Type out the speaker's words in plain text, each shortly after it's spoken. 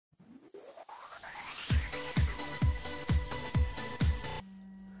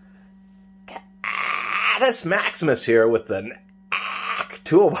Catus Maximus here with the Knaack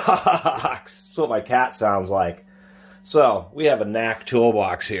toolbox. That's what my cat sounds like. So, we have a Knaack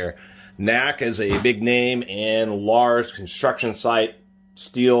toolbox here. Knaack is a big name in large construction site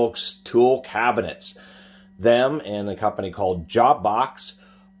steel tool cabinets. Them and a company called Toolbox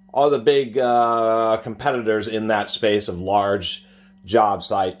are the big competitors in that space of large job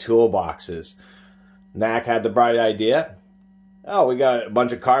site toolboxes. Knaack had the bright idea. Oh, we got a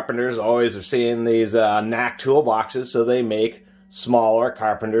bunch of carpenters always are seeing these Knaack toolboxes, so they make smaller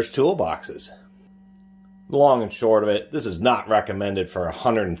carpenters toolboxes. Long and short of it, this is not recommended for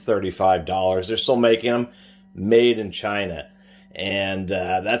 $135. They're still making them made in China. And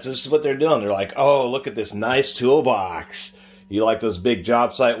that's just what they're doing. They're like, oh, look at this nice toolbox. You like those big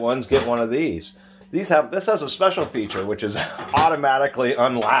job site ones? Get one of these. This has a special feature, which is automatically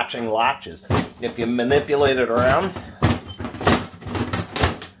unlatching latches. If you manipulate it around,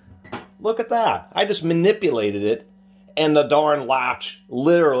 look at that. I just manipulated it, and the darn latch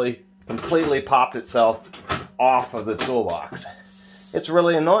literally completely popped itself off of the toolbox. It's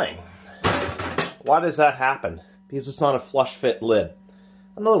really annoying. Why does that happen? Because it's not a flush fit lid.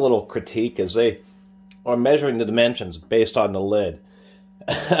 Another little critique is they are measuring the dimensions based on the lid,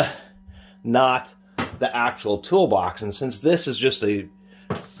 not the actual toolbox. And since this is just the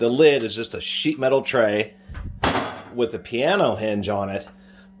lid is just a sheet metal tray with a piano hinge on it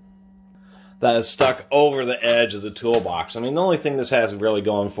that is stuck over the edge of the toolbox. I mean, the only thing this has really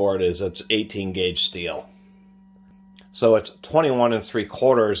going for it is it's 18 gauge steel. So it's 21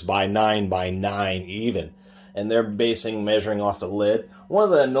 3/4 by 9 by 9 even. And they're measuring off the lid. One of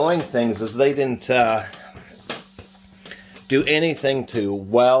the annoying things is they didn't do anything to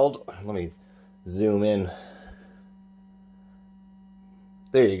weld. Let me zoom in.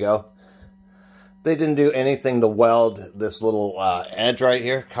 There you go. They didn't do anything to weld this little edge right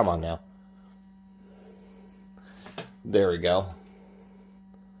here. Come on now. There we go.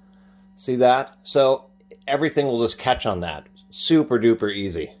 See that? So everything will just catch on that. Super duper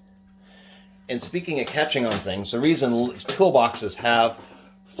easy. And speaking of catching on things, the reason toolboxes have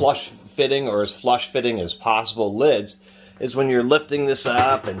flush fitting or as flush fitting as possible lids is when you're lifting this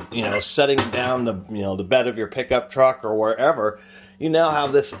up and setting down the bed of your pickup truck or wherever, you now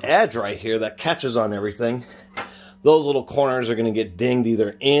have this edge right here that catches on everything. Those little corners are going to get dinged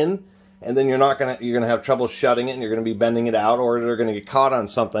either in, and then you're going to have trouble shutting it, and you're going to be bending it out, or they're going to get caught on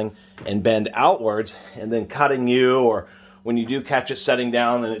something and bend outwards and then cutting you, or when you do catch it setting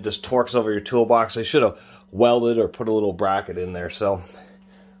down and it just torques over your toolbox. They should have welded or put a little bracket in there, so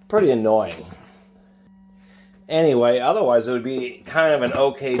pretty annoying. Anyway, otherwise it would be kind of an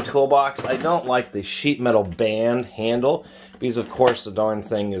okay toolbox. I don't like the sheet metal band handle because of course the darn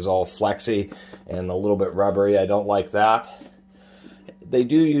thing is all flexy and a little bit rubbery. I don't like that. They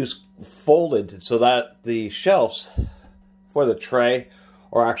do use folded so that the shelves for the tray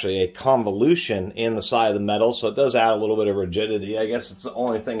or actually a convolution in the side of the metal, so it does add a little bit of rigidity. I guess it's the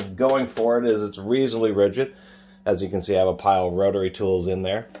only thing going for it is it's reasonably rigid. As you can see, I have a pile of rotary tools in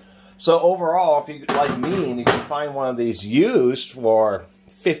there. So overall, if you like me and you can find one of these used for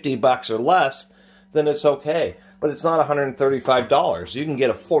 50 bucks or less, then it's okay. But it's not $135. You can get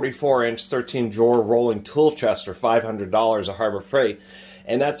a 44-inch 13-drawer rolling tool chest for $500 at Harbor Freight,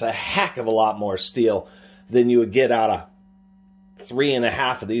 and that's a heck of a lot more steel than you would get out of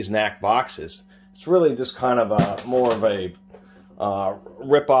 3.5 of these Knaack boxes. It's really just kind of more of a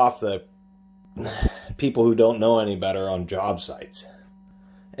rip off the people who don't know any better on job sites.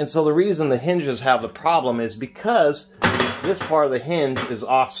 And so the reason the hinges have the problem is because this part of the hinge is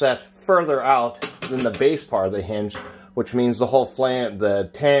offset further out than the base part of the hinge, which means the whole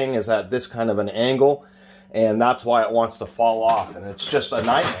the tang is at this kind of an angle, and that's why it wants to fall off, and it's just a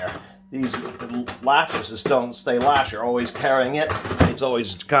nightmare. These latches just don't stay latched. You're always carrying it. It's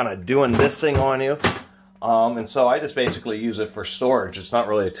always kind of doing this thing on you. And so I just basically use it for storage. It's not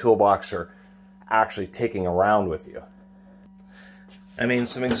really a toolbox or actually taking around with you. I mean,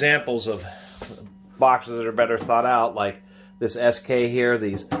 some examples of boxes that are better thought out, like this SK here.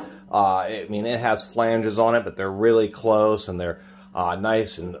 These, I mean, it has flanges on it, but they're really close and they're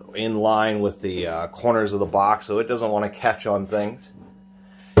nice and in line with the corners of the box, so it doesn't want to catch on things.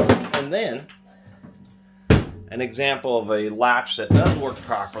 And then, an example of a latch that does work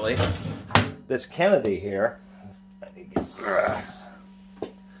properly, this Kennedy here,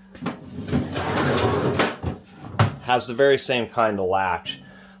 has the very same kind of latch,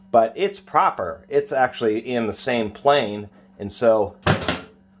 but it's proper. It's actually in the same plane, and so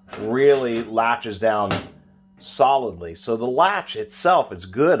really latches down solidly. So the latch itself is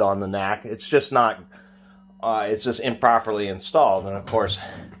good on the Knaack. It's just not, it's just improperly installed. And of course,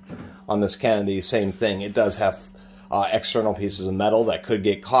 on this Kennedy, same thing. It does have external pieces of metal that could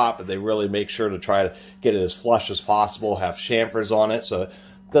get caught, but they really make sure to try to get it as flush as possible, have chamfers on it so it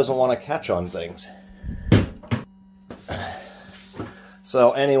doesn't want to catch on things.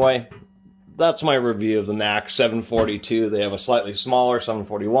 So anyway, that's my review of the Knaack 742. They have a slightly smaller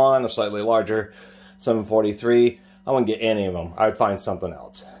 741, a slightly larger 743. I wouldn't get any of them. I would find something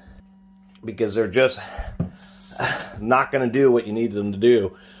else, because they're just not going to do what you need them to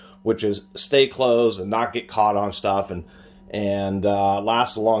do, which is stay closed and not get caught on stuff and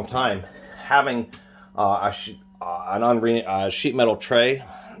last a long time. Having a sheet metal tray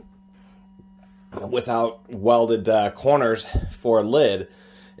without welded corners for a lid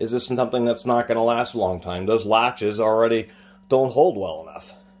is this something that's not going to last a long time. Those latches already don't hold well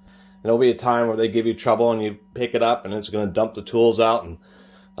enough. There'll be a time where they give you trouble and you pick it up and it's going to dump the tools out, and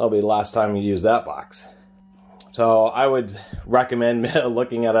that'll be the last time you use that box. So I would recommend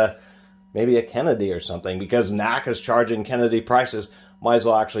looking at maybe a Kennedy or something, because Knaack is charging Kennedy prices. Might as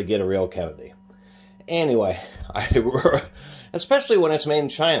well actually get a real Kennedy. Anyway, especially when it's made in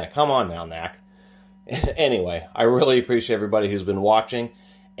China. Come on now, Knaack. Anyway, I really appreciate everybody who's been watching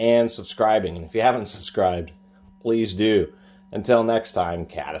and subscribing. And if you haven't subscribed, please do. Until next time,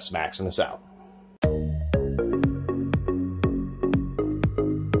 Catus Maximus out.